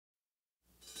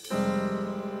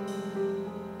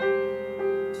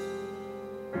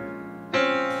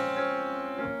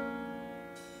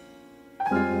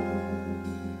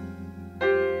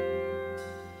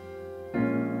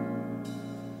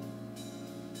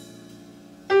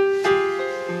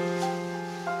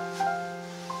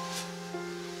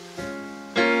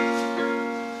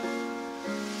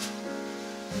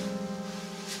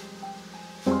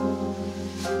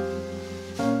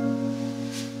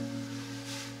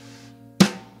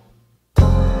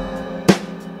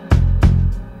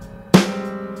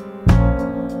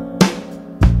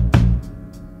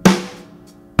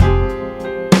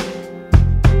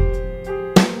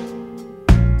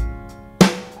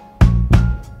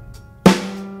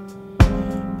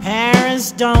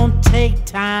Parents don't take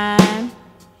time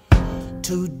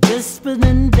to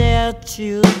discipline their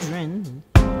children.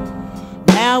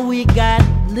 Now we got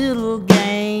little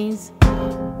gangs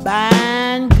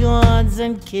buying guns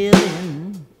and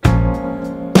killing.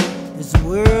 This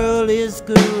world is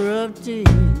corrupted.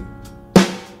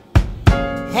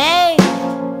 Hey,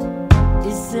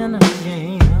 it's in a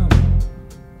jam.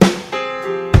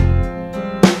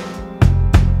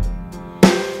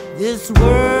 This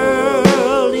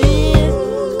world is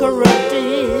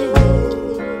corrupted,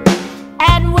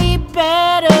 and we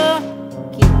better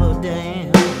give a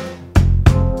damn.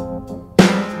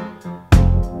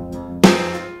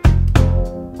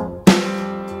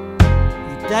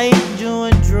 You ain't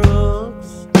doing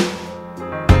drugs,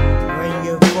 bring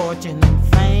your fortune and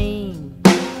fame.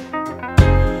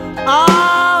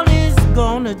 All it's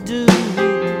gonna do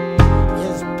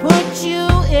is put you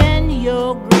in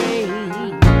your grave.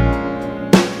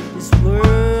 This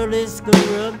world is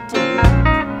corrupted.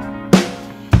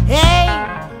 Hey,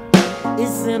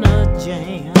 it's in a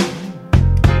jam.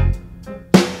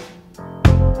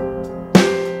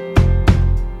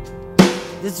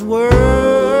 This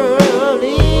world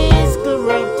is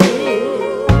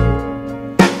corrupted,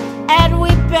 and we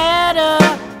better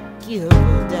give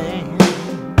a damn.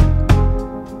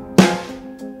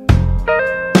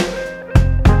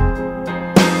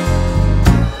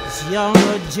 This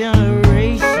younger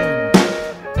generation,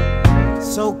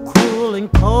 so cruel and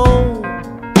cold,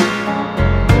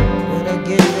 better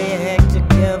get their act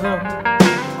together,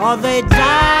 or they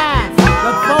die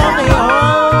before they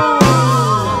old.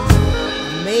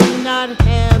 May not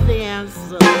have the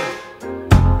answer,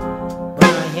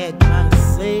 but I had my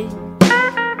say.